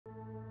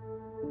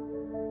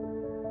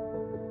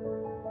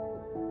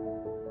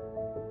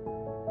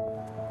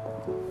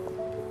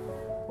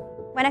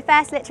When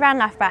I first looked around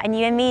Loughborough, I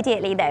knew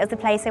immediately that it was the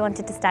place I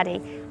wanted to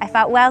study. I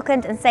felt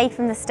welcomed and safe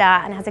from the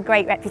start and has a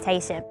great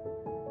reputation.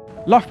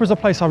 Loughborough is a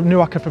place I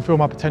knew I could fulfil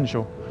my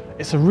potential.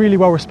 It's a really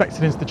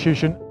well-respected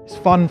institution, it's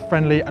fun,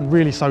 friendly and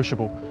really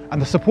sociable, and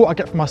the support I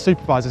get from my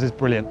supervisors is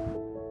brilliant.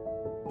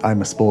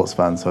 I'm a sports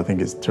fan, so I think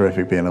it's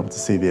terrific being able to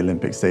see the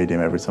Olympic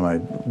Stadium every time I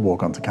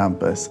walk onto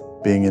campus.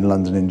 Being in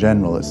London in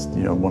general, it's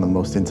one of the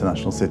most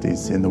international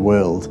cities in the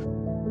world.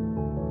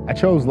 I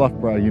chose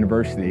Loughborough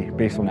University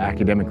based on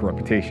academic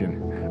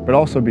reputation, but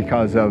also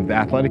because of the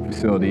athletic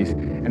facilities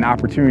and the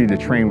opportunity to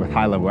train with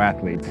high-level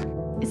athletes.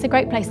 It's a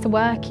great place to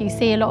work. You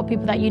see a lot of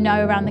people that you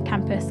know around the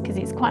campus because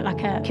it's quite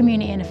like a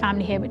community and a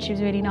family here, which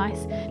is really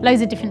nice.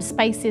 Loads of different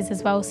spaces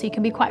as well, so you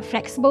can be quite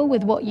flexible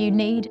with what you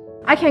need.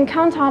 I can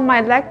count on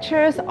my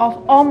lectures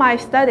of all my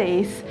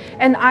studies,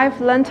 and I've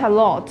learned a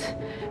lot.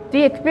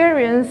 The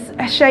experience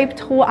shaped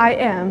who I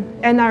am,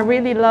 and I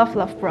really love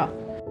Loughborough.